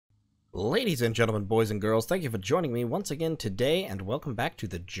Ladies and gentlemen, boys and girls, thank you for joining me once again today, and welcome back to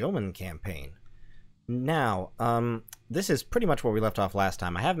the Jomon campaign. Now, this is pretty much where we left off last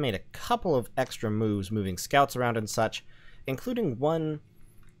time. I have made a couple of extra moves moving scouts around and such, including one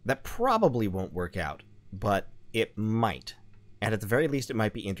that probably won't work out, but it might. And at the very least, it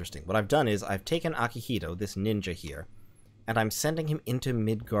might be interesting. What I've done is I've taken Akihito, this ninja here, and I'm sending him into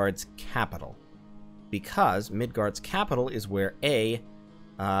Midgard's capital. Because Midgard's capital is where A,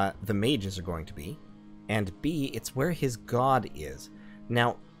 the mages are going to be, and B, it's where his god is.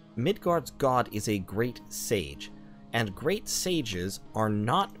 Now, Midgard's god is a great sage, and great sages are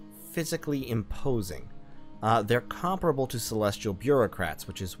not physically imposing. They're comparable to celestial bureaucrats,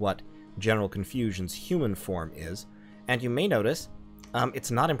 which is what General Confusion's human form is, and you may notice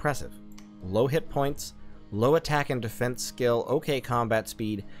it's not impressive. Low hit points, low attack and defense skill, okay combat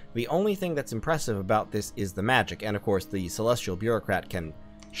speed. The only thing that's impressive about this is the magic, and of course the celestial bureaucrat can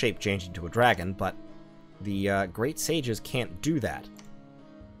shape change into a dragon, but the great sages can't do that.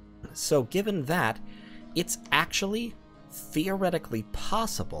 So given that, it's actually theoretically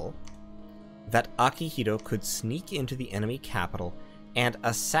possible that Akihito could sneak into the enemy capital and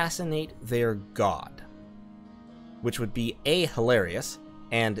assassinate their god, which would be A, hilarious,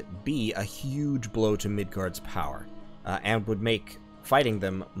 and B, a huge blow to Midgard's power, and would make fighting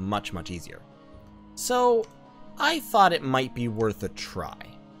them much, much easier. So I thought it might be worth a try.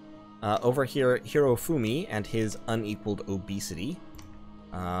 Over here, Hirofumi and his unequaled obesity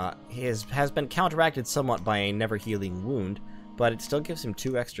has been counteracted somewhat by a never-healing wound, but it still gives him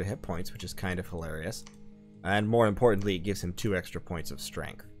 2 extra hit points, which is kind of hilarious. And more importantly, it gives him 2 extra points of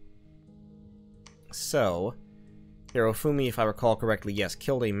strength. So, Hirofumi, if I recall correctly, yes,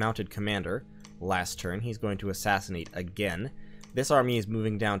 killed a mounted commander last turn. He's going to assassinate again. This army is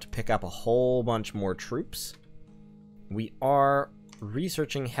moving down to pick up a whole bunch more troops. We are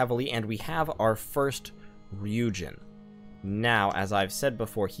researching heavily, and we have our first Ryujin. Now, as I've said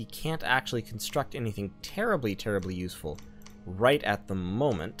before, he can't actually construct anything terribly useful right at the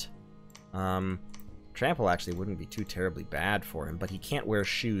moment. Trample actually wouldn't be too terribly bad for him, but he can't wear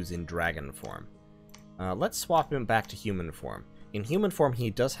shoes in dragon form. Let's swap him back to human form. In human form, he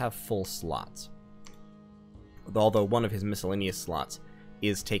does have full slots, although one of his miscellaneous slots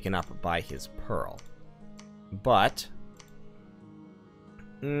is taken up by his pearl. But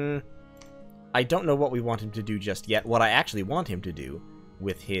I don't know what we want him to do just yet. What I actually want him to do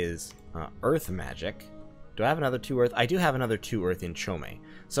with his earth magic... Do I have another 2 earth? I do have another 2 earth in Chome.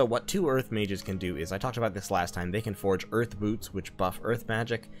 So what 2 earth mages can do is, I talked about this last time, they can forge earth boots, which buff earth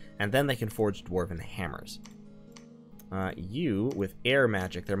magic, and then they can forge dwarven hammers. You, with air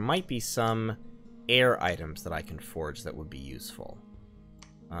magic, there might be some air items that I can forge that would be useful.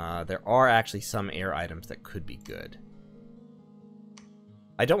 There are actually some air items that could be good.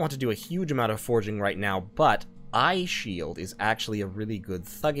 I don't want to do a huge amount of forging right now, but Eye Shield is actually a really good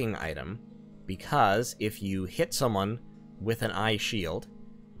thugging item, because if you hit someone with an Eye Shield,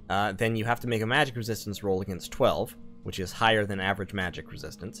 then you have to make a magic resistance roll against 12, which is higher than average magic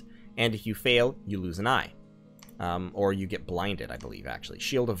resistance, and if you fail, you lose an eye. Or you get blinded, I believe, actually.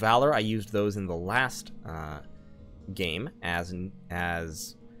 Shield of Valor, I used those in the last game as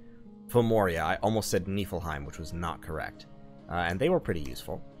Fomoria. I almost said Niflheim, which was not correct. And they were pretty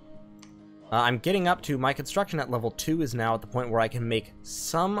useful. I'm getting up to... My construction at level 2 is now at the point where I can make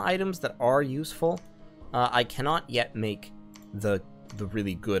some items that are useful. I cannot yet make the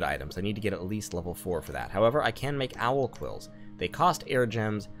really good items. I need to get at least level 4 for that. However, I can make owl quills. They cost air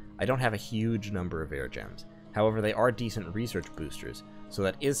gems. I don't have a huge number of air gems. However, they are decent research boosters, so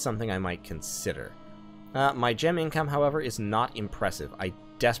that is something I might consider. My gem income, however, is not impressive. I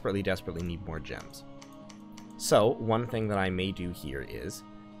desperately need more gems. So, one thing that I may do here is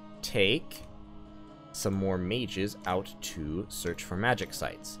take some more mages out to search for magic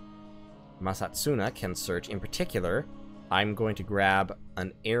sites. Masatsuna can search. In particular, I'm going to grab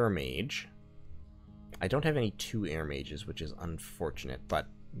an air mage. I don't have any 2 air mages, which is unfortunate, but,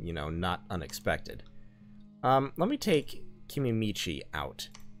 you know, not unexpected. Let me take Kimimichi out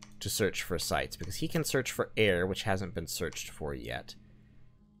to search for sites, because he can search for air, which hasn't been searched for yet.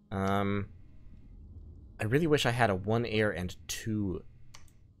 I really wish I had a 1 air and 2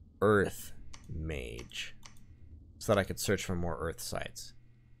 earth mage, so that I could search for more earth sites.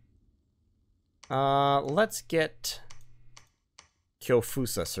 Let's get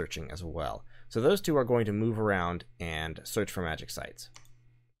Kyofusa searching as well. So those 2 are going to move around and search for magic sites.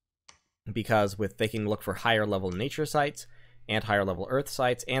 Because they can look for higher level nature sites and higher level earth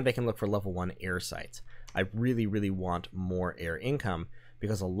sites, and they can look for level 1 air sites. I really want more air income,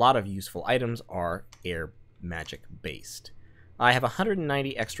 because a lot of useful items are air magic based. I have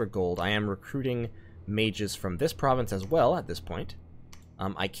 190 extra gold. I am recruiting mages from this province as well at this point.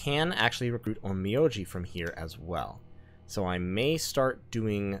 I can actually recruit Onmyoji from here as well. So I may start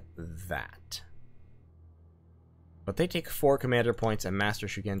doing that. But they take 4 commander points, and Master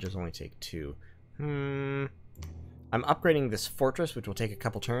Shugenjas only take 2. I'm upgrading this fortress, which will take a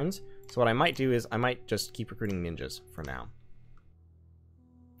couple turns. So what I might do is I might just keep recruiting ninjas for now.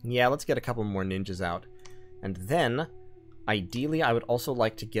 Yeah, let's get a couple more ninjas out. And then, ideally, I would also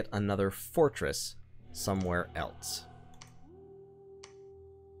like to get another fortress somewhere else.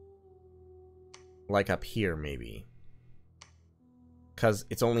 Like up here, maybe. Because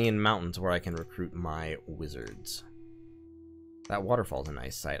it's only in mountains where I can recruit my wizards. That waterfall's a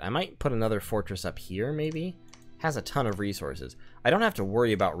nice sight. I might put another fortress up here, maybe? Has a ton of resources. I don't have to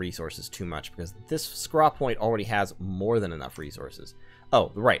worry about resources too much, because this Scraw Point already has more than enough resources.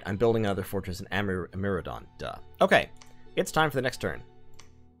 Oh, right, I'm building another fortress in Amiradon. Duh. Okay, it's time for the next turn.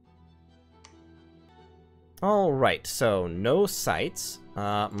 Alright, so no sites.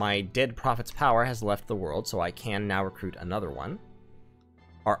 My dead prophet's power has left the world, so I can now recruit another one.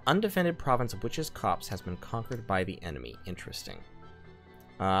 Our undefended province of Witch's Copse has been conquered by the enemy. Interesting.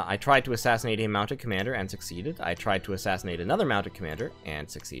 I tried to assassinate a mounted commander and succeeded. I tried to assassinate another mounted commander and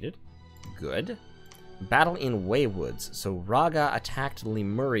succeeded. Good. Battle in Waywoods. So Raga attacked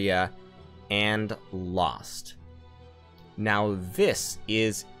Lemuria and lost. Now this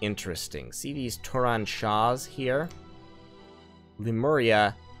is interesting. See these Turan Shahs here?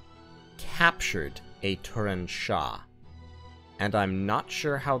 Lemuria captured a Turan Shah. And I'm not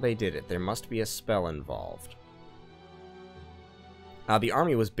sure how they did it. There must be a spell involved. The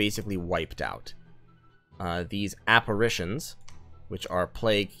army was basically wiped out. These apparitions, which are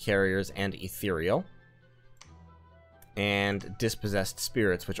plague carriers and ethereal, and dispossessed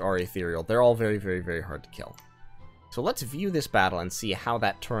spirits, which are ethereal, they're all very, very, very hard to kill. So let's view this battle and see how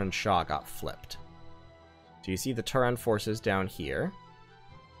that Turan Shah got flipped. So you see the Turan forces down here.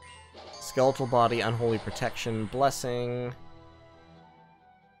 Skeletal body, unholy protection, blessing.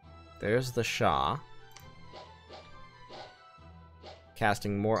 There's the Shah.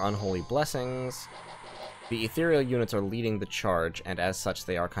 Casting more unholy blessings. The ethereal units are leading the charge, and as such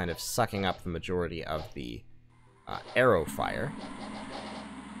they are kind of sucking up the majority of the arrow fire.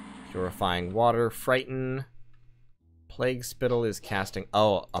 Purifying water, frighten. Plague Spittle is casting...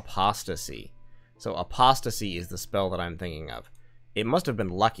 Oh, Apostasy. So Apostasy is the spell that I'm thinking of. It must have been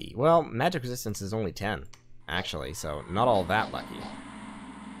lucky. Well, magic resistance is only 10, actually, so not all that lucky.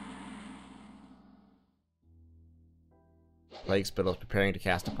 Plague Spittle is preparing to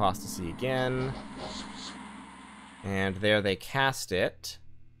cast Apostasy again. And there they cast it.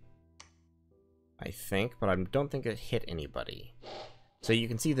 I think, but I don't think it hit anybody. So you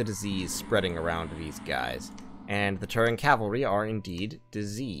can see the disease spreading around these guys. And the Turan Cavalry are indeed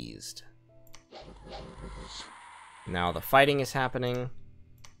diseased. Now the fighting is happening.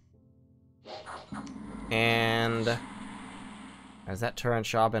 And... has that Turan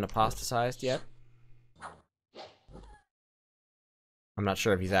Shah been apostatized yet? I'm not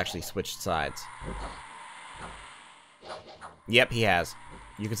sure if he's actually switched sides. Yep, he has.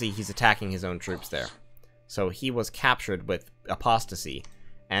 You can see he's attacking his own troops there. So he was captured with Apostasy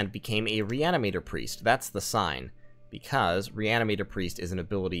and became a Reanimator Priest. That's the sign, because Reanimator Priest is an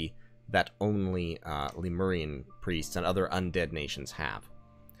ability that only Lemurian priests and other undead nations have.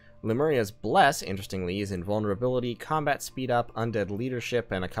 Lemuria's Bless, interestingly, is invulnerability, combat speed up, undead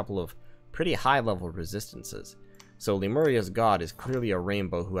leadership, and a couple of pretty high-level resistances. So Lemuria's god is clearly a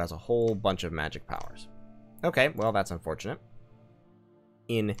rainbow who has a whole bunch of magic powers. Okay, well, that's unfortunate.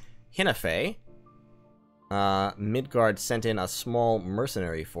 In Hinafei, Midgard sent in a small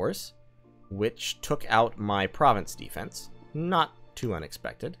mercenary force, which took out my province defense. Not too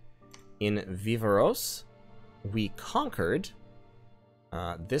unexpected. In Viveros, we conquered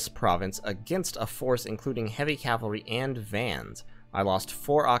this province against a force including heavy cavalry and vans. I lost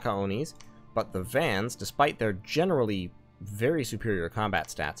 4 Akaonis, but the vans, despite their generally very superior combat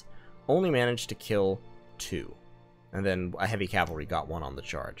stats, only managed to kill 2. And then a heavy cavalry got 1 on the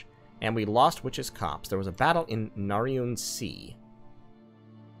charge. And we lost Witch's Copse. There was a battle in Nariun Sea.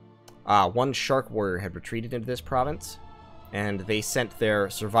 1 Shark Warrior had retreated into this province, and they sent their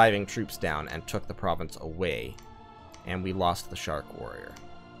surviving troops down and took the province away. And we lost the Shark Warrior.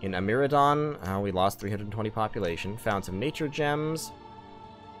 In Amiradon, we lost 320 population, found some nature gems,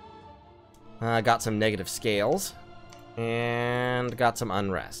 got some negative scales, and got some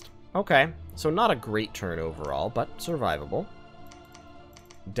unrest. Okay, so not a great turn overall, but survivable.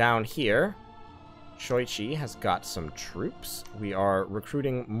 Down here, Shoichi has got some troops. We are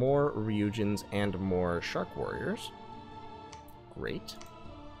recruiting more Ryujins and more Shark Warriors. great.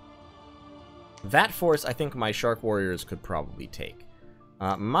 That force, I think my Shark Warriors could probably take.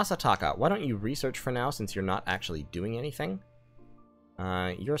 Masataka, why don't you research for now since you're not actually doing anything?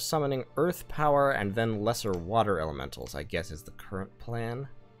 You're summoning Earth Power and then lesser Water Elementals, I guess is the current plan.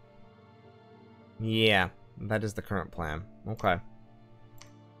 Yeah, that is the current plan. Okay.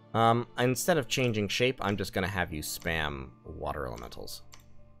 Instead of changing shape, I'm just going to have you spam Water Elementals.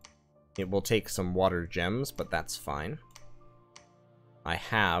 It will take some Water Gems, but that's fine. I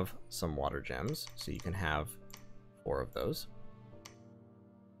have some Water Gems, so you can have 4 of those.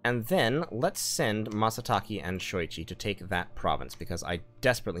 And then, let's send Masataki and Shoichi to take that province, because I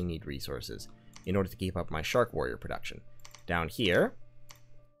desperately need resources in order to keep up my Shark Warrior production. Down here,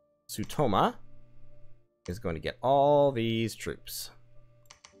 Tsutoma is going to get all these troops.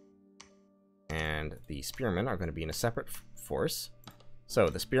 And the Spearmen are going to be in a separate force. So,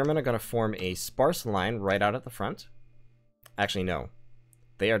 the Spearmen are going to form a sparse line right out at the front. Actually, no.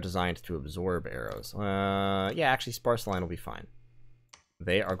 They are designed to absorb arrows. Yeah, actually, sparse line will be fine.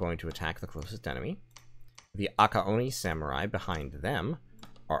 They are going to attack the closest enemy. The Akaoni Samurai behind them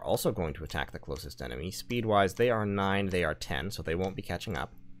are also going to attack the closest enemy. Speed-wise, they are 9, they are 10, so they won't be catching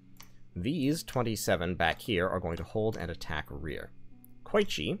up. These 27 back here are going to hold and attack rear.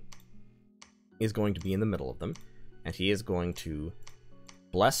 Koichi is going to be in the middle of them, and he is going to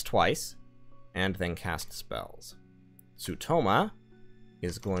bless twice and then cast spells. Tsutoma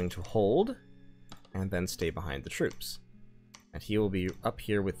is going to hold and then stay behind the troops. And he will be up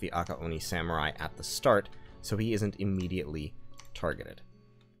here with the Akaoni Samurai at the start, so he isn't immediately targeted.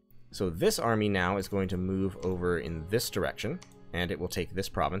 So this army now is going to move over in this direction, and it will take this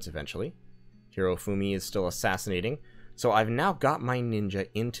province eventually. Hirofumi is still assassinating, so I've now got my ninja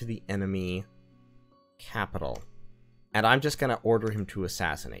into the enemy capital. And I'm just going to order him to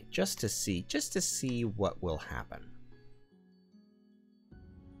assassinate, just to see what will happen.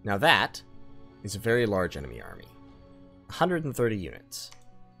 Now that is a very large enemy army. 130 units.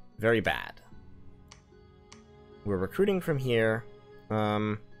 Very bad. We're recruiting from here.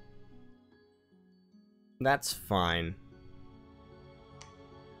 That's fine.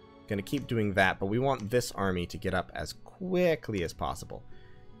 Gonna keep doing that, but we want this army to get up as quickly as possible.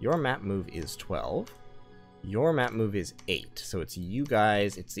 Your map move is 12. Your map move is 8. So it's you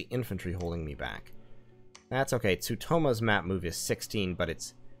guys, it's the infantry holding me back. That's okay. Tsutoma's map move is 16, but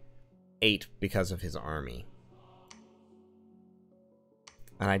it's 8 because of his army.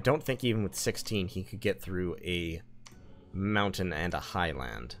 And I don't think even with 16 he could get through a mountain and a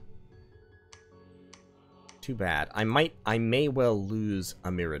highland. Too bad. I may well lose a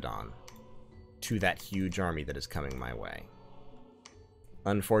Miraidon to that huge army that is coming my way.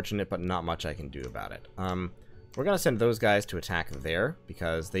 Unfortunate, but not much I can do about it. We're going to send those guys to attack there,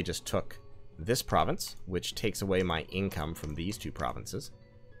 because they just took this province, which takes away my income from these 2 provinces.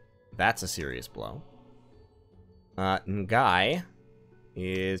 That's a serious blow. Ngai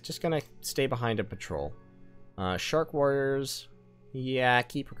is just going to stay behind and patrol. Shark Warriors, yeah,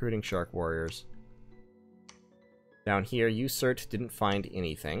 keep recruiting Shark Warriors. Down here, Usert didn't find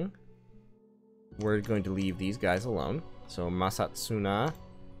anything. We're going to leave these guys alone. So Masatsuna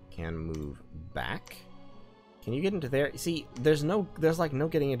can move back. Can you get into there? See, there's like no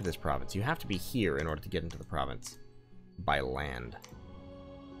getting into this province. You have to be here in order to get into the province by land.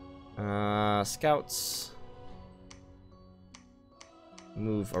 Scouts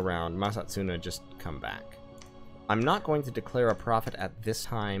move around. Masatsuna, just come back. I'm not going to declare a prophet at this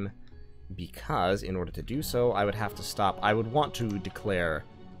time because in order to do so, I would have to stop. I would want to declare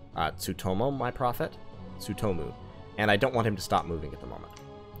Tsutomu my prophet. Tsutomu. And I don't want him to stop moving at the moment.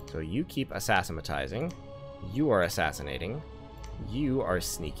 So you keep assassinating. You are assassinating. You are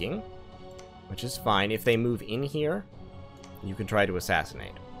sneaking. Which is fine. If they move in here, you can try to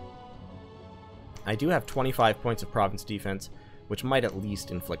assassinate. I do have 25 points of province defense, which might at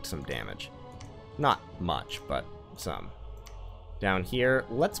least inflict some damage. Not much, but some. Down here,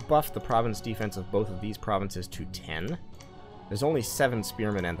 let's buff the province defense of both of these provinces to 10. There's only 7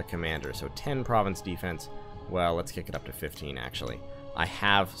 spearmen and the commander, so 10 province defense. Well, let's kick it up to 15, actually. I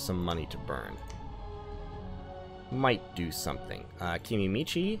have some money to burn. Might do something.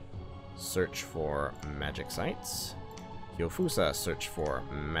 Kimimichi, search for magic sites. Kyofusa, search for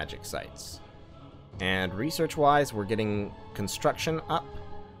magic sites. And research-wise, we're getting construction up.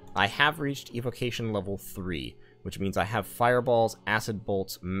 I have reached evocation level 3, which means I have fireballs, acid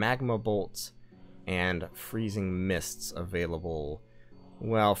bolts, magma bolts, and freezing mists available.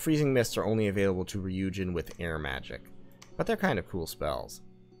 Well, freezing mists are only available to Ryujin with air magic, but they're kind of cool spells.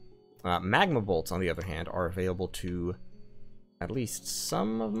 Magma bolts, on the other hand, are available to at least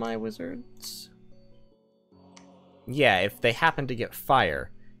some of my wizards. yeah, if they happen to get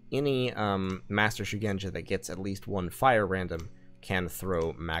fire, any Master Shugenja that gets at least one fire random can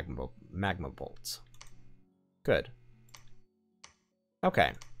throw magma bolts. Good.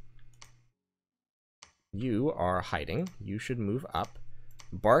 Okay. You are hiding. You should move up.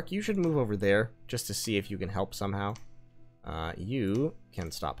 Bark, you should move over there just to see if you can help somehow. You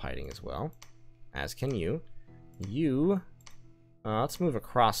can stop hiding as well, as can you. You, let's move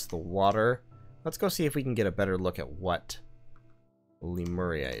across the water. Let's go see if we can get a better look at what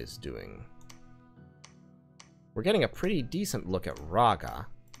Lemuria is doing. We're getting a pretty decent look at Raga,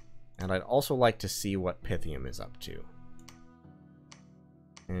 and I'd also like to see what Pythium is up to.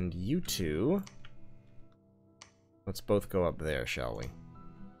 And you two, let's both go up there, shall we?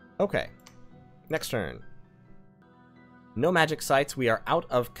 Okay, next turn. No magic sites, we are out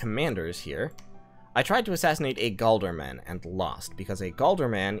of commanders here. I tried to assassinate a Galderman and lost, because a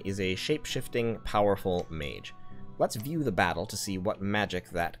Galderman is a shape-shifting, powerful mage. Let's view the battle to see what magic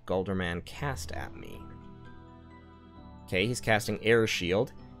that Galderman cast at me. Okay, he's casting Air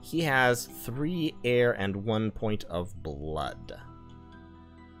Shield. He has 3 air and 1 point of blood.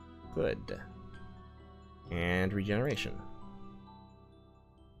 Good. And regeneration.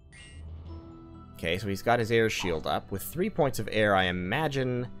 Okay, so he's got his air shield up. With 3 points of air, I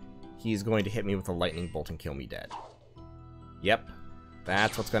imagine he's going to hit me with a lightning bolt and kill me dead. Yep,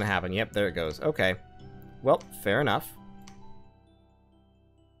 that's what's going to happen. Yep, there it goes. Okay. Well, fair enough.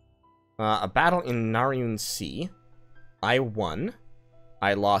 A battle in Nariun Sea. I won.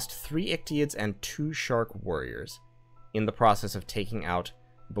 I lost 3 Ictiids and 2 Shark Warriors in the process of taking out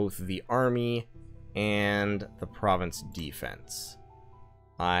both the army and the province defense.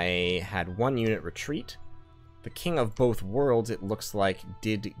 I had 1 unit retreat. The King of Both Worlds, it looks like,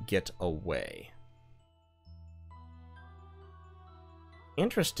 did get away.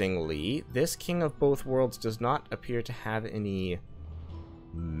 Interestingly, this King of Both Worlds does not appear to have any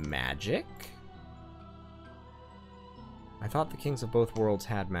magic. I thought the Kings of Both Worlds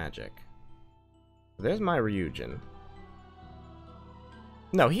had magic. There's my Ryujin.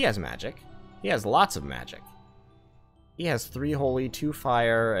 No, he has magic. He has lots of magic. He has 3 holy, 2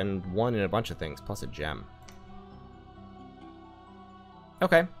 fire, and 1 in a bunch of things, plus a gem.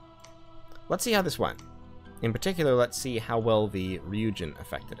 Okay. Let's see how this went. In particular, let's see how well the Ryujin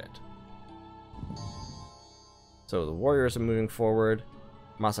affected it. So the warriors are moving forward.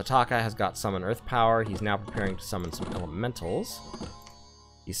 Masataka has got summon earth power. He's now preparing to summon some elementals.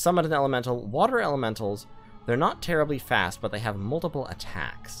 He summoned an elemental. Water elementals, they're not terribly fast, but they have multiple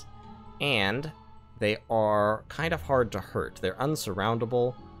attacks. And they are kind of hard to hurt. They're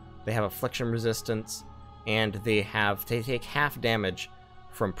unsurroundable. They have affliction resistance. And they take half damage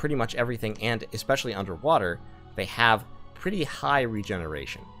from pretty much everything, and especially underwater, they have pretty high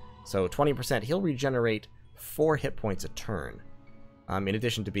regeneration. So 20%, he'll regenerate 4 hit points a turn. In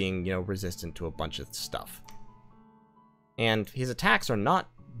addition to being, resistant to a bunch of stuff. And his attacks are not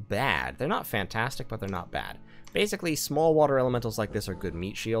bad. They're not fantastic, but they're not bad. Basically, small water elementals like this are good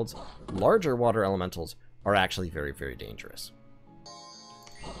meat shields. Larger water elementals are actually very, very dangerous.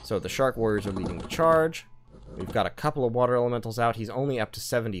 So the Shark Warriors are leading the charge. We've got a couple of water elementals out. He's only up to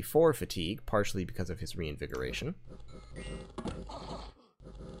 74 fatigue, partially because of his reinvigoration.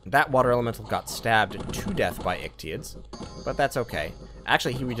 That water elemental got stabbed to death by Ictiids, but that's okay.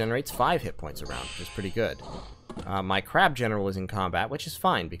 Actually, he regenerates 5 hit points a round, which is pretty good. My Crab General is in combat, which is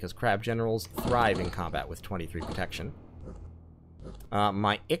fine, because Crab Generals thrive in combat with 23 protection.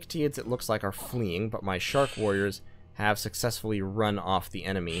 My Ictiids, it looks like, are fleeing, but my Shark Warriors have successfully run off the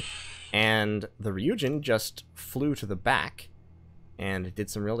enemy, and the Ryujin just flew to the back and did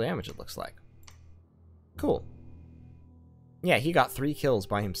some real damage, it looks like. Cool. Yeah, he got 3 kills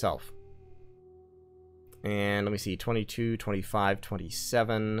by himself. And let me see, 22, 25,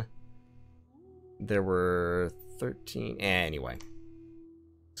 27. There were 13. Anyway.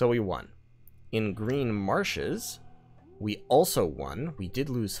 So we won. In Green Marshes, we also won. We did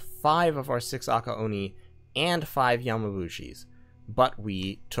lose 5 of our 6 Akaoni and 5 Yamabushis, but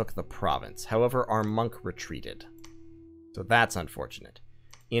we took the province. However, our monk retreated. So that's unfortunate.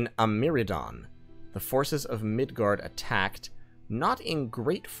 In Amiridon, the forces of Midgard attacked, not in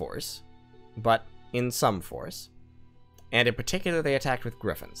great force, but in some force. And in particular, they attacked with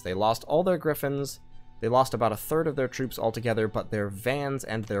griffins. They lost all their griffins. They lost about 1/3 of their troops altogether, but their vans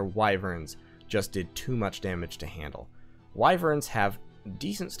and their wyverns just did too much damage to handle. Wyverns have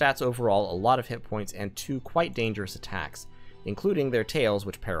decent stats overall, a lot of hit points, and 2 quite dangerous attacks, including their tails,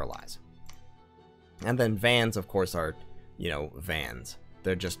 which paralyze. And then vans, of course, are, vans.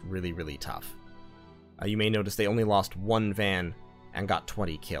 They're just really, really tough. You may notice they only lost 1 van and got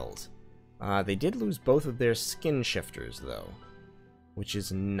 20 kills. They did lose both of their skin shifters, though, which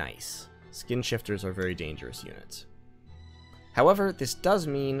is nice. Skin shifters are very dangerous units. However, this does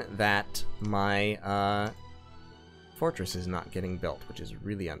mean that my fortress is not getting built, which is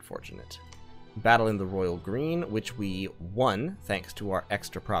really unfortunate. Battle in the Royal Green, which we won thanks to our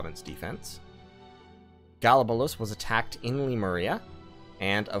extra province defense. Gallibolus was attacked in Lemuria,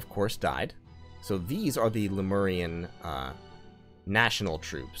 and of course died. So these are the Lemurian national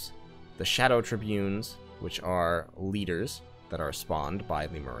troops. The Shadow Tribunes, which are leaders that are spawned by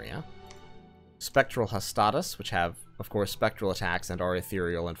Lemuria. Spectral Hastatus, which have, of course, spectral attacks and are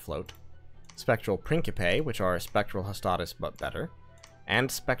ethereal and float. Spectral Principe, which are Spectral Hastatus but better. And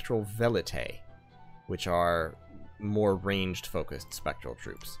Spectral Velite, which are more ranged-focused spectral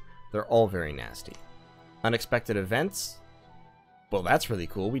troops. They're all very nasty. Unexpected events? Well, that's really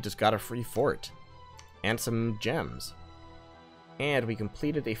cool. We just got a free fort. And some gems. And we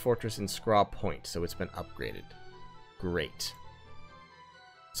completed a fortress in Scraw Point, so it's been upgraded. Great.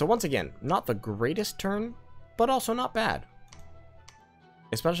 So once again, not the greatest turn, but also not bad.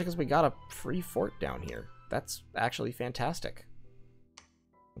 Especially because we got a free fort down here. That's actually fantastic.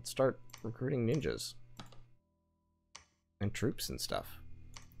 Let's start recruiting ninjas. And troops and stuff.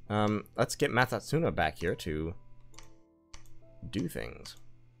 Let's get Matatsuna back here to do things.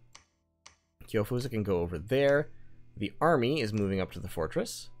 Kyofusa can go over there. The army is moving up to the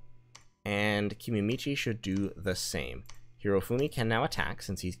fortress. And Kimimichi should do the same. Hirofumi can now attack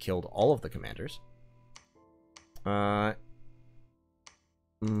since he's killed all of the commanders.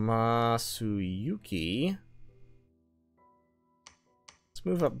 Masuyuki. Let's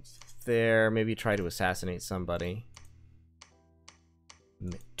move up there. Maybe try to assassinate somebody.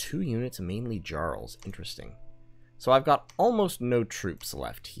 2 units, mainly Jarls. Interesting. So I've got almost no troops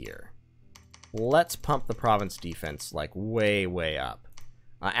left here. Let's pump the province defense, like, way, way up.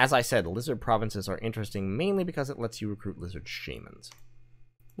 As I said, lizard provinces are interesting mainly because it lets you recruit lizard shamans,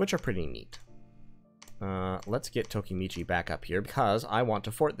 which are pretty neat. Let's get Tokimichi back up here because I want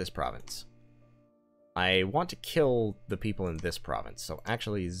to fort this province. I want to kill the people in this province, so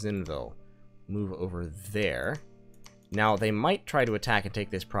actually Zinville, move over there. Now, they might try to attack and take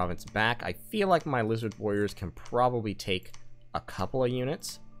this province back. I feel like my lizard warriors can probably take a couple of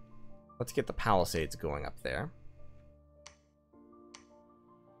units. Let's get the palisades going up there.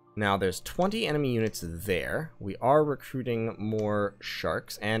 Now, there's 20 enemy units there. We are recruiting more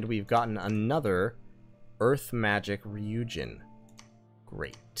sharks, and we've gotten another Earth Magic Ryujin.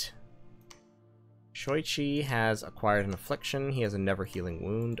 Great. Shoichi has acquired an affliction. He has a never-healing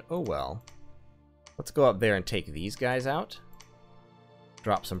wound. Oh well. Let's go up there and take these guys out.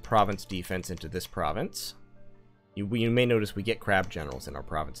 Drop some province defense into this province. You may notice we get crab generals in our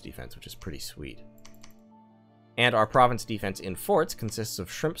province defense, which is pretty sweet. And our province defense in forts consists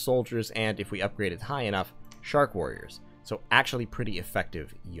of shrimp soldiers and, if we upgrade it high enough, shark warriors. So actually pretty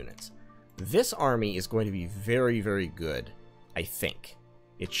effective units. This army is going to be very, very good, I think.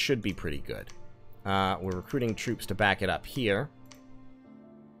 It should be pretty good. We're recruiting troops to back it up here.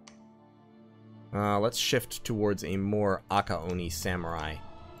 Let's shift towards a more Akaoni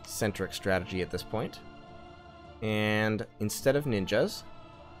samurai-centric strategy at this point. And instead of ninjas,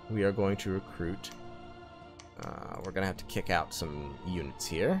 we are going to recruit... we're going to have to kick out some units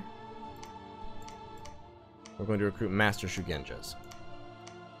here. We're going to recruit Master Shugenjas.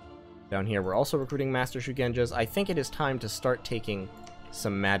 Down here, we're also recruiting Master Shugenjas. I think it is time to start taking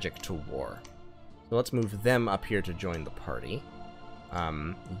some magic to war. So let's move them up here to join the party.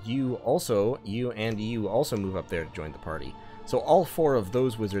 You also move up there to join the party. So all 4 of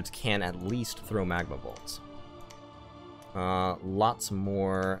those wizards can at least throw magma bolts. Lots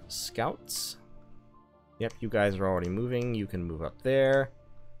more scouts. Yep, you guys are already moving. You can move up there.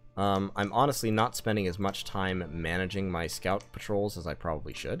 I'm honestly not spending as much time managing my scout patrols as I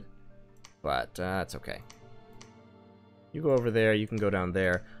probably should. But that's okay. You go over there, you can go down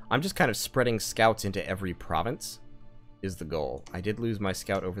there. I'm just kind of spreading scouts into every province is the goal. I did lose my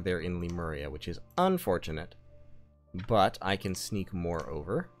scout over there in Lemuria, which is unfortunate. But I can sneak more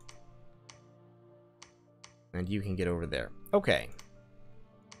over. And you can get over there. Okay.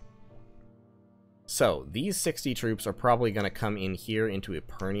 So, these 60 troops are probably going to come in here into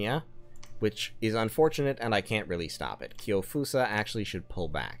Epernia, which is unfortunate, and I can't really stop it. Kyofusa actually should pull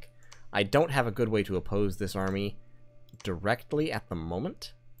back. I don't have a good way to oppose this army directly at the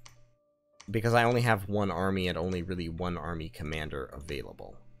moment, because I only have 1 army and only really 1 army commander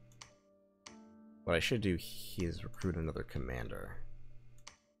available. What I should do is recruit another commander.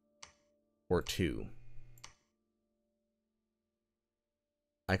 Or 2.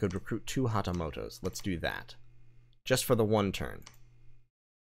 I could recruit 2 Hatamotos. Let's do that. Just for the 1 turn.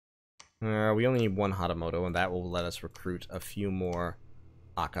 We only need one Hatamoto, and that will let us recruit a few more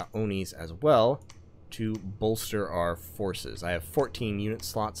Akaonis as well to bolster our forces. I have 14 unit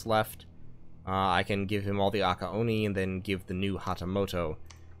slots left. I can give him all the Akaoni and then give the new Hatamoto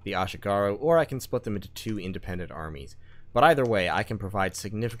the Ashigaru, or I can split them into 2 independent armies. But either way, I can provide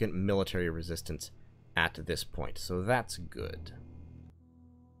significant military resistance at this point, so that's good.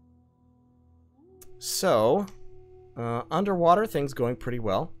 So, underwater, things going pretty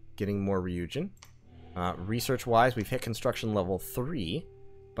well. Getting more Ryujin. Research-wise, we've hit construction level 3,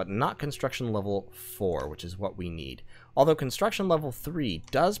 but not construction level 4, which is what we need. Although construction level 3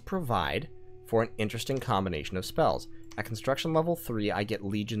 does provide for an interesting combination of spells. At construction level 3, I get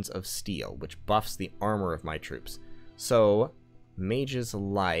Legions of Steel, which buffs the armor of my troops. So, mages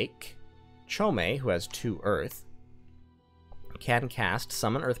like Chome, who has 2 Earth, can cast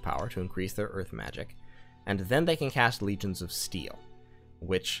Summon Earth Power to increase their Earth magic, and then they can cast Legions of Steel,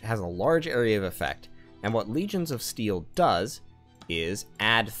 which has a large area of effect, and what Legions of Steel does is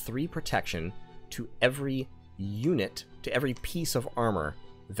add 3 protection to every unit, to every piece of armor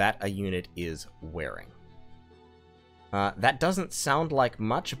that a unit is wearing. That doesn't sound like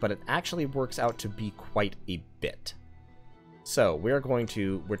much, but it actually works out to be quite a bit. So,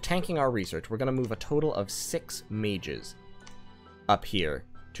 we're tanking our research. We're going to move a total of 6 mages up here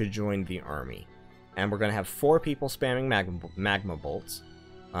to join the army. And we're going to have 4 people spamming magma bolts,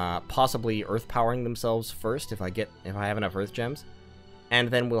 possibly earth powering themselves first if I have enough earth gems. And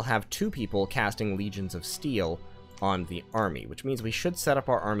then we'll have 2 people casting Legions of Steel on the army, which means we should set up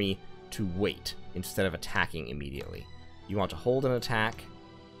our army to wait instead of attacking immediately. You want to hold an attack.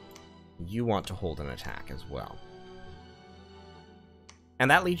 You want to hold an attack as well.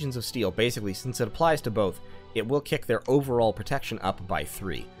 And that Legions of Steel, basically, since it applies to both, it will kick their overall protection up by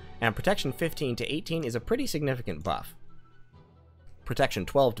 3. And protection 15 to 18 is a pretty significant buff. Protection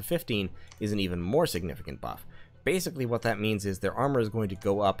 12 to 15 is an even more significant buff. Basically what that means is their armor is going to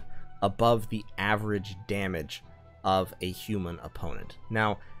go up above the average damage of a human opponent.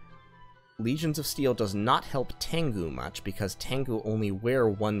 Now, Legions of Steel does not help Tengu much, because Tengu only wear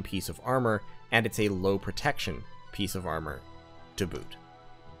 1 piece of armor, and it's a low protection piece of armor to boot.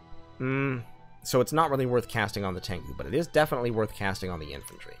 So it's not really worth casting on the Tengu, but it is definitely worth casting on the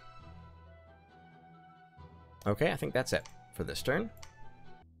infantry. Okay, I think that's it for this turn.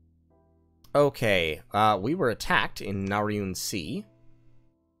 Okay, we were attacked in Naryun Sea.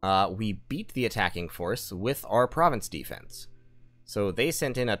 We beat the attacking force with our province defense. So they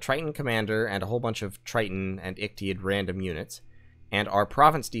sent in a Triton commander and a whole bunch of Triton and Ichthyid random units, and our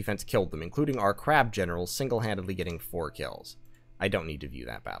province defense killed them, including our crab general single-handedly getting 4 kills. I don't need to view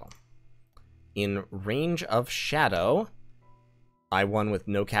that battle. In Range of Shadow, I won with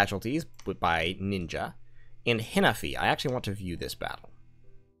no casualties, but by ninja. In Hinafi, I actually want to view this battle.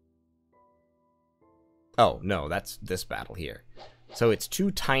 Oh, no, that's this battle here. So it's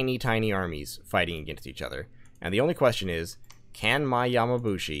 2 tiny, tiny armies fighting against each other, and the only question is, can my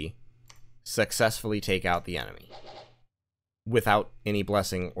Yamabushi successfully take out the enemy without any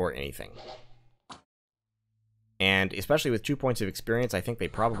blessing or anything? And especially with 2 points of experience, I think they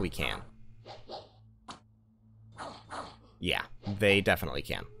probably can. Yeah, they definitely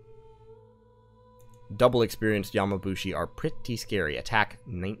can. Double experienced Yamabushi are pretty scary. Attack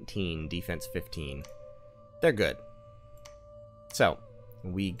 19, defense 15. They're good. So,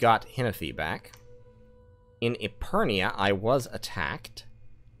 we got Hinafi back. In Epernia, I was attacked,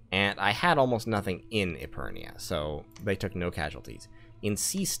 and I had almost nothing in Epernia, so they took no casualties. In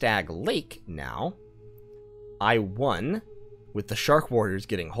Sea Stag Lake now, I won with the Shark Warriors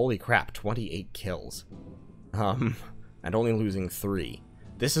getting, holy crap, 28 kills. And only losing 3.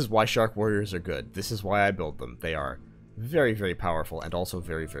 This is why Shark Warriors are good. This is why I build them. They are very, very powerful and also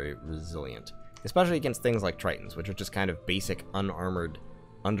very, very resilient. Especially against things like Tritons, which are just kind of basic, unarmored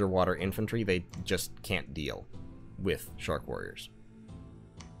underwater infantry. They just can't deal with Shark Warriors.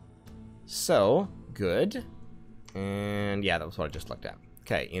 So, good. And yeah, that was what I just looked at.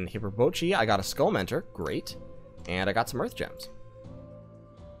 Okay, in Hipperbochi, I got a Skullmentor. Great. And I got some Earth Gems.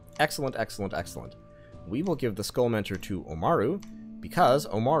 Excellent, excellent, excellent. We will give the Skullmentor to Omaru, because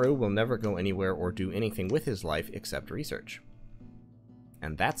Omaru will never go anywhere or do anything with his life except research.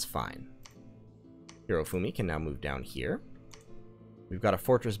 And that's fine. Hirofumi can now move down here. We've got a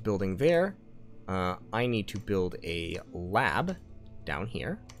fortress building there. I need to build a lab down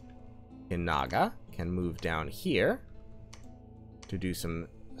here. Hinaga can move down here to do some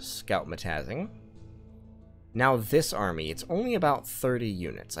scout matazing. Now this army, it's only about 30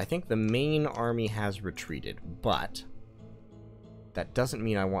 units. I think the main army has retreated, but that doesn't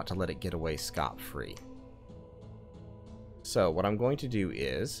mean I want to let it get away scot-free. So what I'm going to do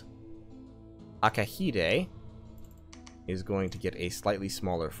is Akahide is going to get a slightly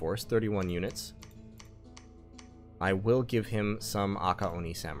smaller force, 31 units. I will give him some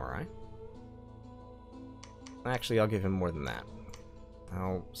Akaoni Samurai. Actually, I'll give him more than that.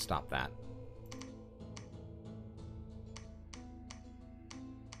 I'll stop that.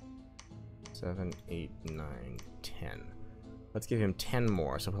 Seven, 8, 9, 10. Let's give him 10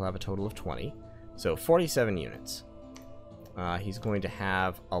 more, so he'll have a total of 20. So 47 units. He's going to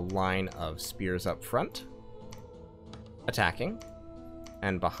have a line of spears up front, attacking.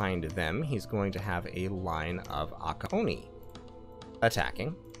 And behind them, he's going to have a line of Akaoni,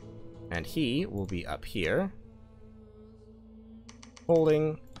 attacking. And he will be up here,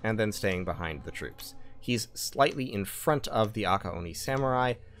 holding, and then staying behind the troops. He's slightly in front of the Akaoni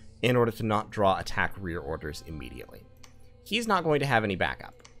Samurai in order to not draw attack rear orders immediately. He's not going to have any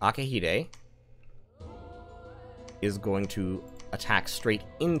backup. Akahide is going to attack straight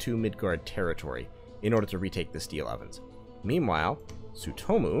into Midgard territory in order to retake the steel ovens. Meanwhile,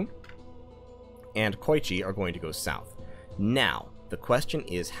 Tsutomu and Koichi are going to go south. Now, the question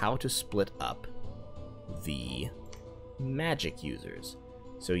is how to split up the magic users.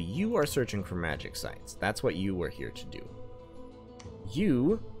 So you are searching for magic sites. That's what you were here to do.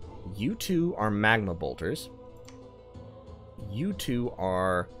 You two are magma bolters. You two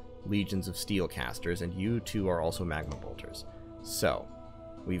are legions of steel casters, and you two are also magma bolters. So,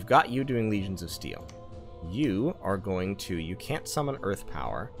 we've got you doing legions of steel. You are going to... You can't summon earth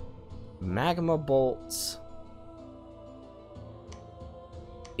power. Magma bolts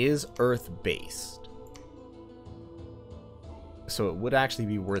is earth-based. So it would actually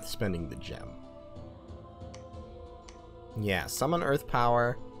be worth spending the gem. Yeah, summon earth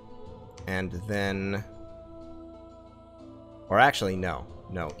power, and then... Or actually, no.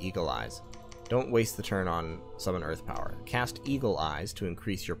 No, Eagle Eyes. Don't waste the turn on summon earth power. Cast Eagle Eyes to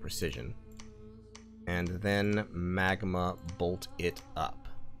increase your precision. And then magma bolt it up.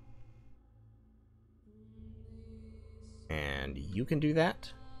 And you can do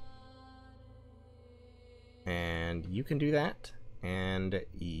that. And you can do that. And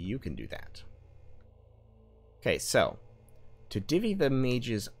you can do that. Okay, so to divvy the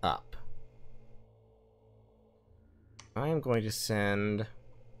mages up, I am going to send...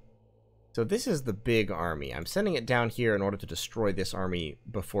 So this is the big army. I'm sending it down here in order to destroy this army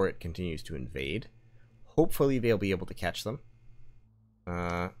before it continues to invade. Hopefully they'll be able to catch them.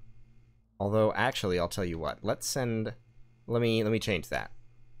 Although, actually, I'll tell you what. Let's send... Let me change that.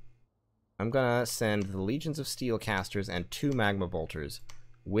 I'm gonna send the Legions of Steel Casters and 2 Magma Bolters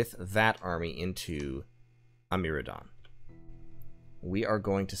with that army into Amiradon. We are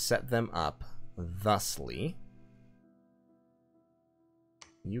going to set them up thusly.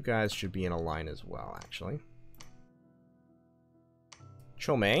 You guys should be in a line as well, actually.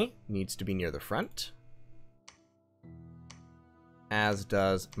 Chome needs to be near the front, as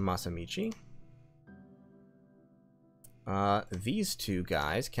does Masamichi. These two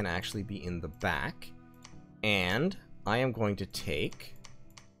guys can actually be in the back, and I am going to take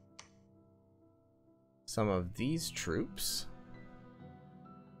some of these troops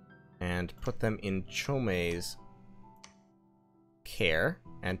and put them in Chome's care,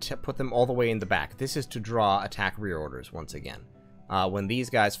 and put them all the way in the back. This is to draw attack rear orders once again. When these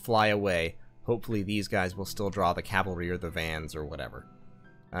guys fly away, hopefully these guys will still draw the cavalry or the vans or whatever.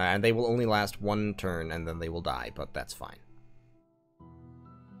 And they will only last 1 turn and then they will die, but that's fine.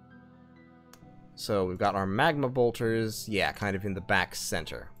 So we've got our magma bolters, yeah, kind of in the back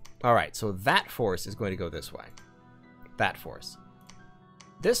center. Alright, so that force is going to go this way. That force.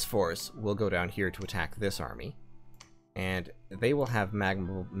 This force will go down here to attack this army. And they will have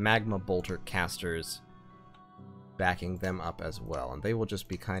magma bolter casters backing them up as well. And they will just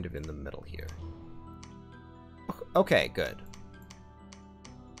be kind of in the middle here. Okay, good.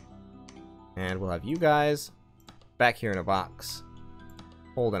 And we'll have you guys back here in a box.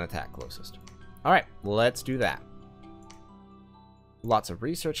 Hold and attack closest. Alright, let's do that. Lots of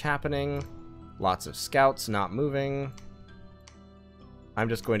research happening. Lots of scouts not moving. I'm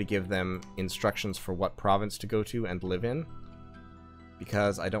just going to give them instructions for what province to go to and live in,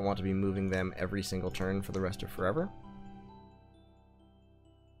 because I don't want to be moving them every single turn for the rest of forever.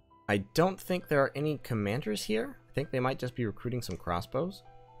 I don't think there are any commanders here. I think they might just be recruiting some crossbows.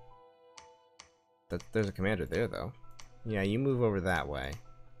 There's a commander there, though. Yeah, you move over that way.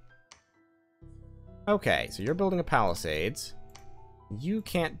 Okay, so you're building a palisades. You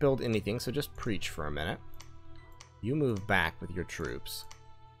can't build anything, so just preach for a minute. You move back with your troops.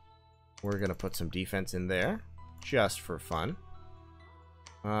 We're going to put some defense in there, just for fun.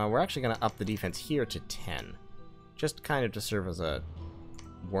 We're actually going to up the defense here to 10. Just kind of to serve as a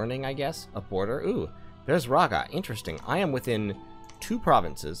warning, I guess? A border? Ooh, there's Raga. Interesting. I am within 2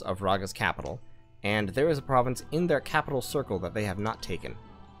 provinces of Raga's capital, and there is a province in their capital circle that they have not taken.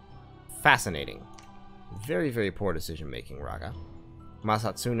 Fascinating. Very, very poor decision-making, Raga.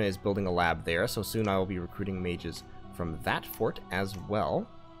 Masatsune is building a lab there, so soon I will be recruiting mages from that fort as well.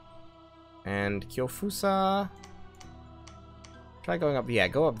 And Kyofusa... Try going up... Yeah,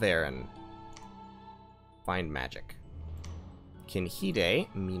 go up there and find magic. Kinhide,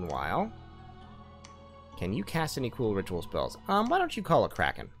 meanwhile... Can you cast any cool ritual spells? Why don't you call a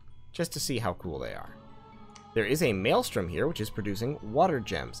Kraken? Just to see how cool they are. There is a Maelstrom here, which is producing water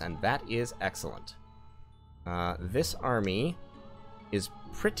gems, and that is excellent. This army is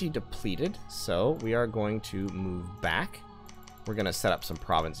pretty depleted, so we are going to move back. We're going to set up some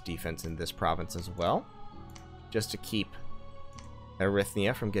province defense in this province as well, just to keep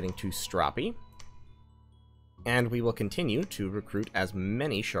Erythnia from getting too stroppy. And we will continue to recruit as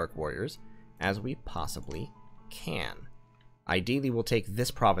many Shark Warriors as we possibly can. Ideally, we'll take this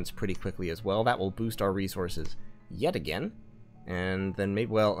province pretty quickly as well. That will boost our resources yet again. And then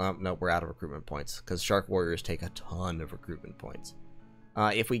maybe, well, no, we're out of recruitment points, because Shark Warriors take a ton of recruitment points.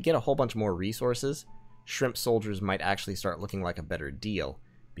 If we get a whole bunch more resources, Shrimp Soldiers might actually start looking like a better deal,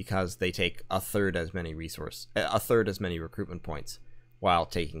 because they take a third as many recruitment points, while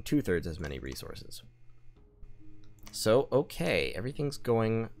taking 2/3 as many resources. So, okay, everything's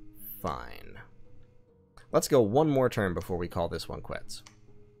going fine. Let's go one more turn before we call this one quits.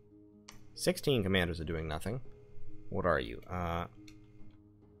 16 commanders are doing nothing. What are you?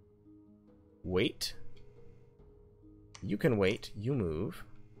 Wait. You can wait. You move.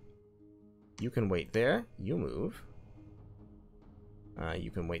 You can wait there. You move. You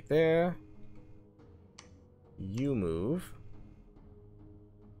can wait there. You move.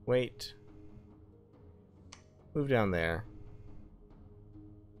 Wait. Move down there.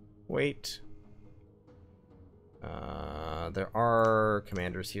 Wait. There are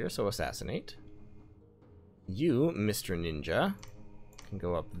commanders here, so assassinate. You, Mr. Ninja, can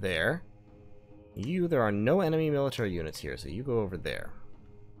go up there. You, there are no enemy military units here, so you go over there.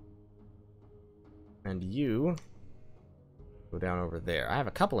 And you go down over there. I have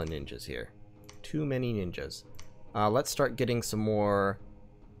a couple of ninjas here. Too many ninjas. Let's start getting some more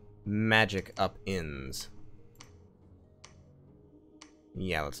magic up-ins.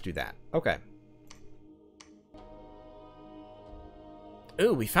 Yeah, let's do that. Okay.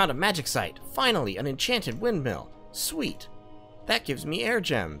 Ooh, we found a magic site. Finally, an enchanted windmill. Sweet. That gives me air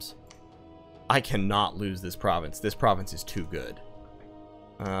gems. I cannot lose this province. This province is too good.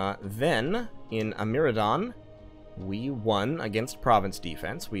 Then, in Amiradon, we won against province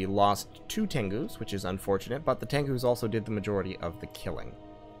defense. We lost 2 Tengus, which is unfortunate, but the Tengus also did the majority of the killing.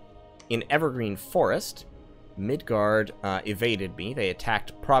 In Evergreen Forest, Midgard evaded me. They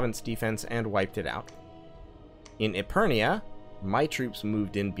attacked province defense and wiped it out. In Epernia, my troops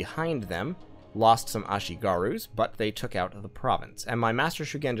moved in behind them, lost some Ashigarus, but they took out the province. And my Master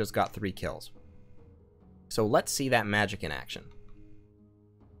Shugenjas got 3 kills. So let's see that magic in action.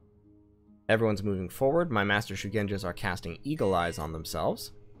 Everyone's moving forward. My Master Shugenjas are casting Eagle Eyes on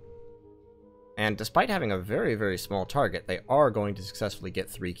themselves. And despite having a very, very small target, they are going to successfully get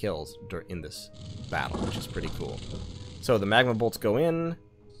 3 kills in this battle, which is pretty cool. So the Magma Bolts go in,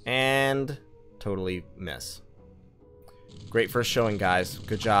 and totally miss. Great first showing, guys.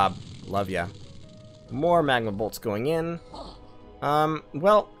 Good job. Love ya. More Magma Bolts going in.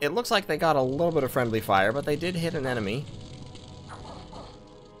 Well, it looks like they got a little bit of friendly fire, but they did hit an enemy.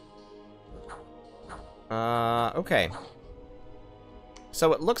 Okay.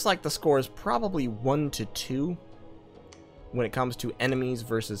 So it looks like the score is probably 1-2 when it comes to enemies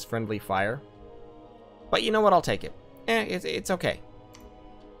versus friendly fire. But you know what? I'll take it. It's okay.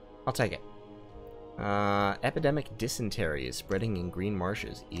 I'll take it. Epidemic dysentery is spreading in green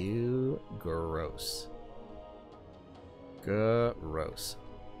marshes. Ew, gross. Gross.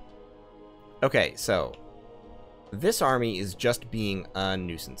 Okay, so this army is just being a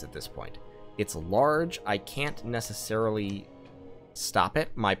nuisance at this point. It's large. I can't necessarily stop it.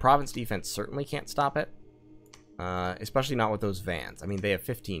 My province defense certainly can't stop it. Especially not with those vans. I mean, they have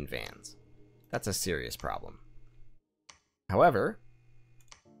 15 vans. That's a serious problem. However,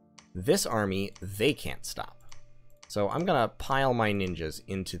 this army, they can't stop. So I'm going to pile my ninjas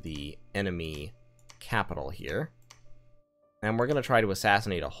into the enemy capital here. And we're going to try to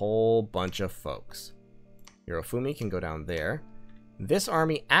assassinate a whole bunch of folks. Hirofumi can go down there. This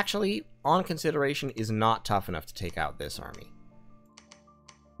army, actually, on consideration, is not tough enough to take out this army.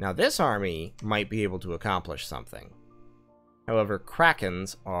 Now, this army might be able to accomplish something. However,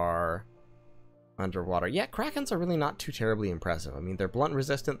 Krakens are underwater. Yeah, Krakens are really not too terribly impressive. I mean, they're blunt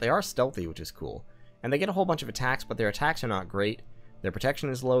resistant. They are stealthy, which is cool. And they get a whole bunch of attacks, but their attacks are not great. Their protection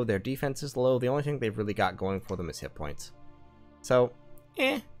is low. Their defense is low. The only thing they've really got going for them is hit points. So,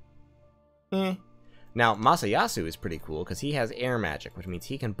 Now, Masayasu is pretty cool because he has air magic, which means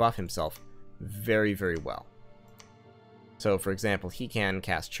he can buff himself very, very well. So, for example, he can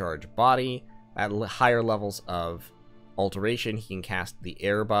cast Charge Body. At higher levels of alteration, he can cast the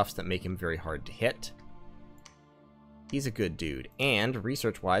air buffs that make him very hard to hit. He's a good dude. And,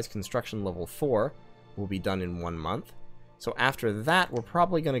 research-wise, Construction Level 4 will be done in 1 month. So after that, we're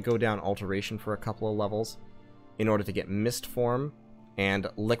probably going to go down Alteration for a couple of levels in order to get Mist Form and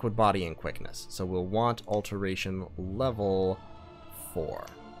Liquid Body and Quickness. So we'll want Alteration Level 4.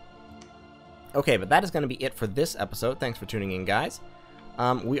 Okay, but that is going to be it for this episode. Thanks for tuning in, guys.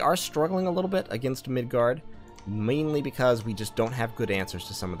 We are struggling a little bit against Midgard, mainly because we just don't have good answers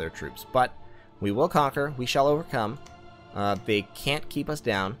to some of their troops. But we will conquer. We shall overcome. They can't keep us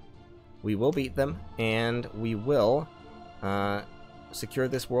down. We will beat them, and we will secure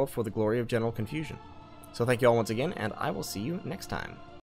this world for the glory of general confusion. So thank you all once again, and I will see you next time.